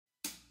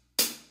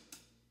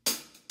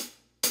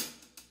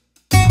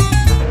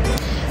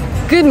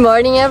Good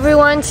morning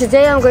everyone.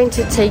 Today I'm going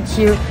to take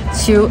you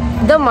to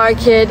the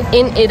market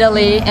in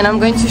Italy and I'm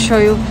going to show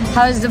you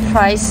how is the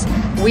price.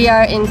 We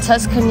are in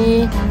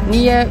Tuscany,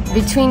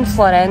 between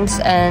Florence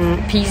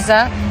and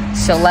Pisa.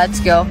 So let's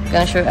go.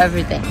 Gonna show you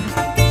everything.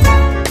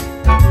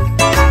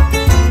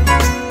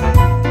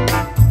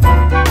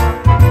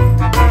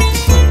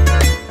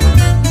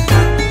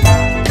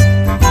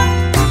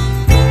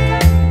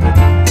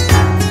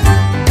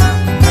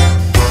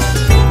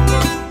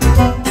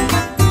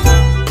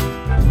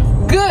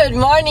 Good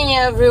morning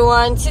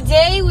everyone.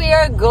 Today we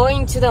are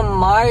going to the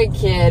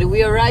market.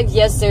 We arrived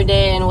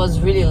yesterday and was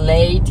really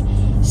late,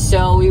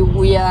 so we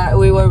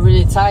were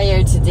really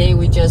tired. Today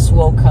we just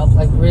woke up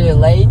like really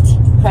late.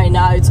 Right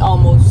now it's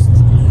almost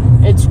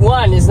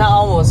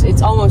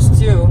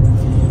 2.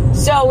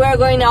 So we're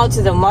going now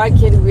to the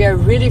market. We are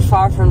really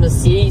far from the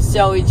city,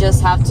 so we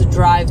just have to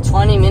drive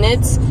 20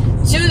 minutes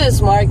to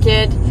this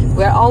market.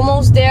 We're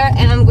almost there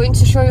and I'm going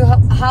to show you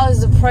how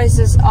is the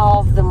prices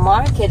of the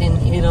market in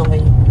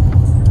Italy.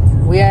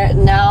 We are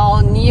now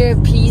near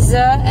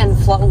Pisa and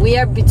we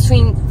are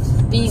between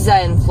Pisa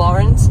and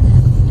Florence.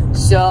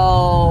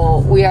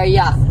 So we are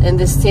in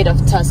the state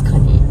of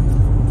Tuscany.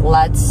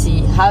 Let's see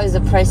how is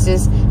the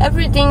prices.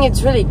 Everything,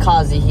 it's really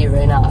cozy here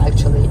right now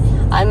actually.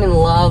 I'm in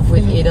love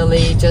with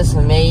Italy, just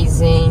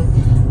amazing.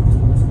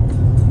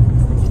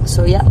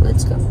 So yeah,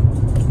 let's go.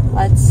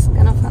 Let's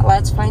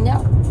find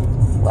out.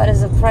 What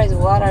is the price?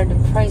 What are the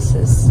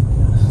prices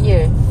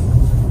here?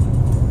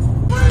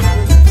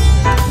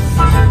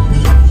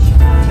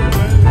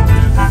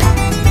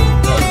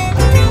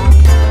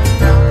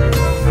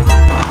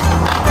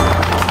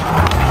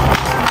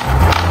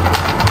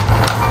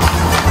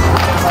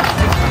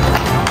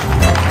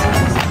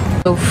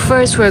 So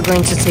first we're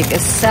going to take a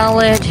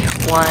salad,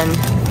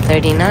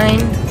 139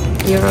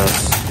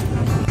 euros.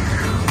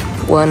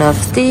 One of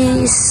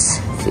these,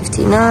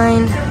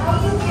 59.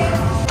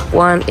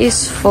 One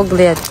is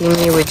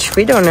fogliatini, which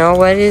we don't know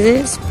what it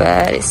is,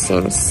 but it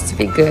seems to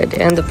be good,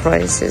 and the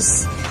price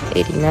is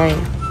 89.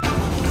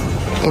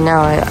 And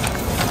now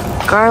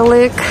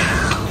garlic,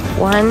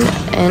 one,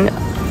 and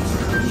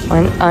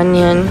one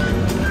onion,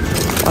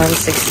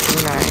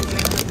 169.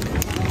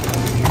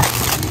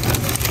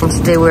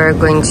 Today we are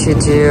going to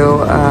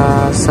do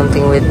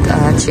something with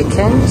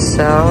chicken,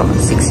 so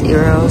 6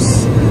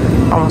 euros,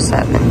 almost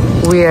 7.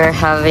 We are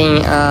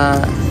having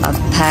a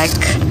pack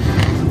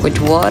with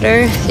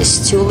water.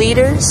 It's 2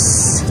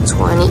 liters,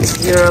 21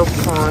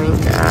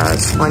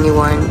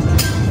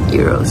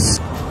 euros.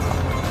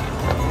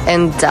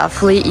 And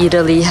definitely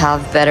Italy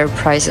have better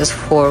prices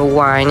for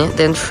wine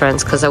than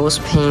France, because I was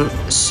paying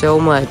so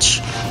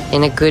much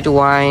in a good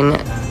wine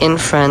in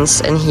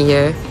France, and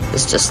here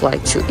it's just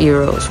like 2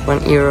 euros,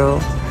 1 euro,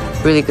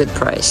 really good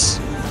price.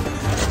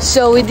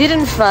 So we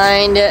didn't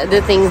find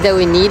the things that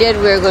we needed.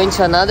 We're going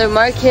to another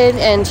market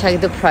and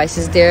check the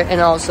prices there and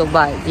also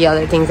buy the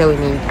other things that we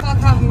need.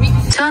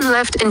 Turn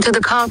left into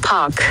the car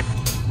park.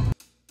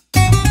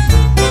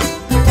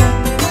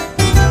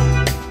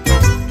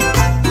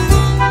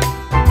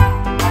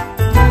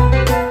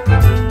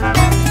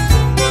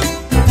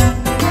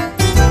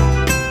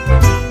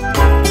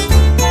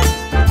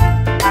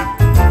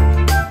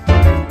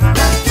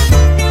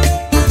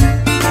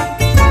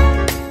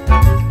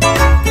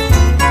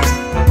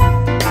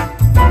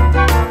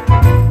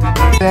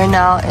 We're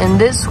now in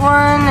this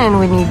one and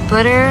we need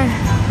butter,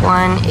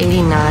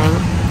 189.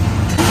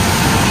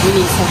 We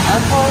need some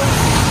apples,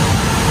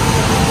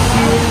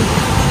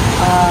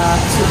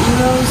 2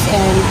 euros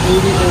and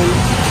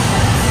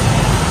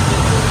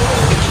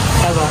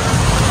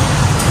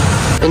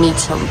 88. We need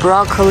some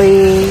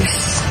broccoli,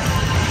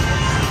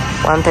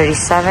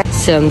 137.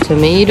 Some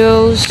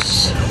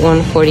tomatoes,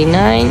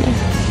 149.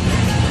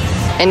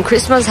 And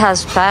Christmas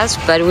has passed,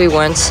 but we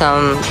want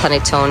some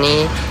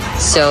panettone.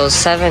 So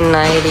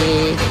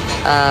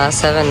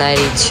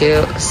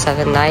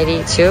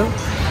 7.92.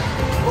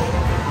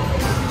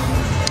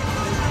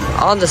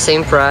 All the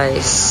same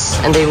price,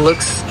 and they look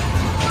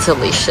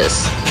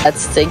delicious.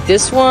 Let's take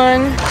this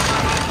one,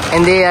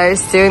 and they are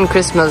still in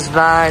Christmas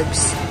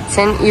vibes.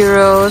 10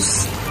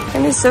 euros,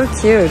 and it's so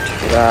cute.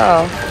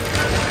 Wow.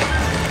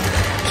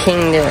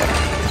 Kinder.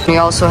 We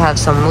also have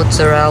some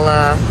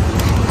mozzarella,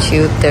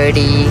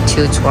 230,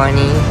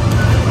 220.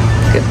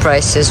 Good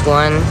prices,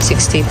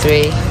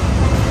 163.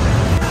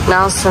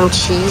 Now some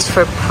cheese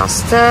for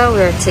pasta.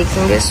 We're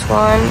taking this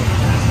one,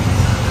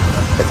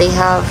 but they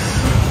have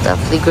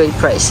definitely great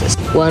prices.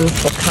 One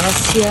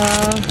focaccia,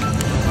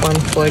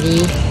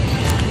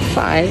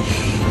 145.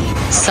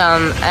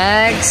 Some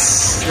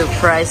eggs, the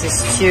price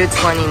is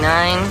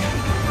 229.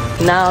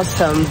 Now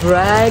some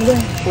bread.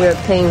 We're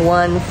paying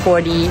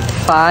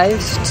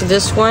 145 to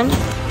this one.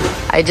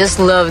 I just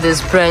love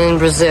this bread in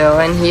Brazil,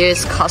 and here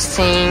it's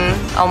costing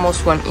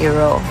almost 1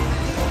 euro.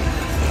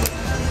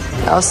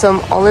 Now some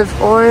olive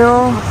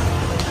oil,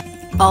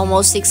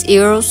 almost 6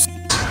 euros.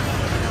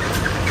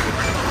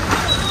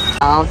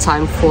 Now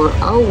time for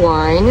a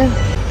wine.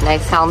 And I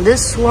found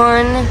this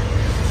one,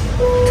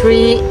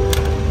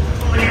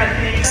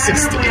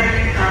 360.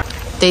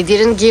 They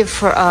didn't give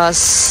for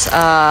us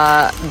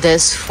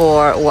this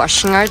for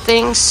washing our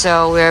things,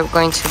 so we're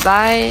going to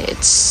buy.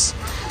 It's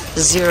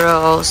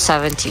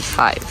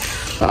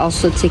 $0.75. We're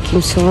also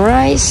taking some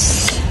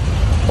rice,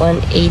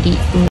 $1.80.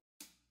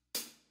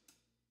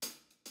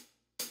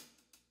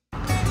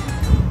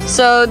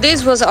 So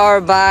this was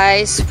our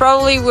buys.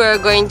 Probably we're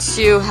going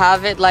to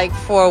have it like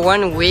for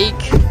 1 week.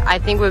 I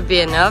think would be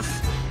enough.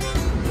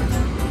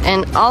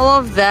 And all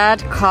of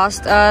that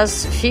cost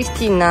us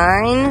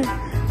 49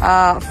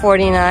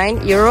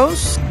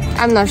 euros.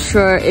 I'm not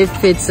sure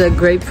if it's a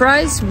great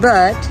price,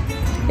 but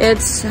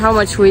it's how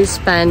much we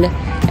spend.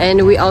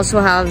 And we also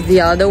have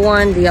the other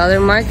one, the other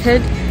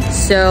market,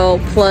 so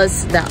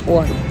plus that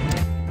one.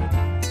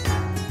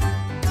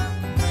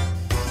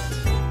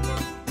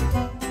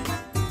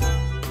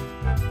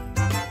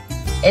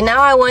 And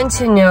now I want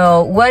to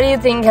know, what do you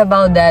think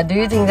about that? Do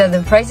you think that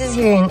the prices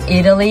here in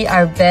Italy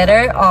are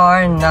better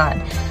or not?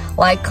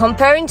 Like,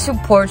 comparing to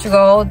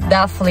Portugal,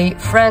 definitely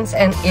France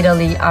and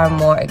Italy are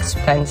more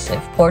expensive.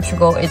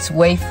 Portugal is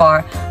way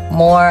far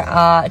more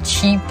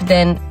cheap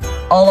than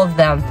all of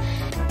them.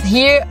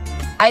 Here,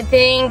 I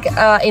think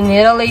in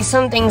Italy,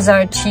 some things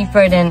are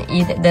cheaper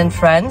than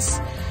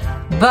France.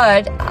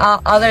 But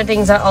other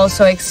things are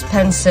also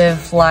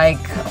expensive, like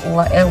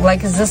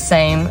it's the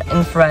same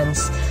in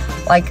France.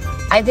 Like,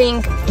 I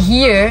think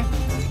here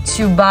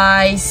to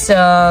buy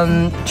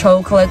some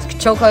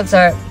chocolates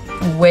are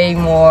way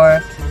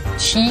more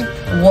cheap.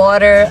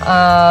 Water,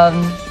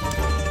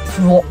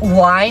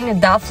 wine,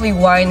 definitely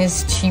wine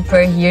is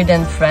cheaper here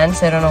than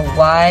France. I don't know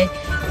why.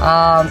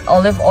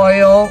 Olive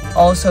oil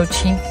also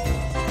cheap.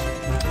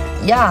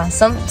 Yeah,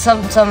 some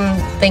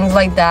things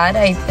like that.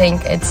 I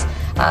think it's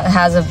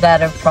has a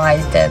better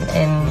price than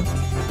in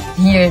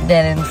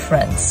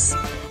France.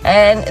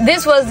 And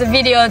this was the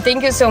video.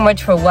 Thank you so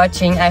much for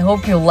watching. I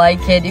hope you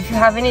like it. If you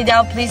have any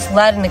doubt, please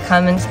let in the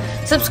comments.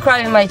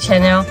 Subscribe to my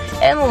channel,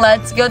 and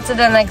let's go to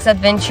the next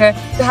adventure.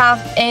 If you have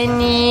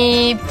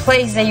any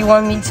place that you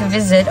want me to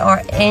visit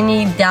or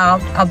any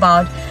doubt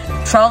about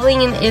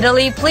traveling in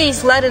Italy,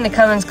 please let in the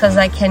comments, because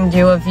I can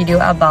do a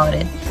video about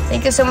it.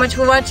 Thank you so much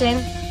for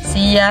watching.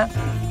 See ya.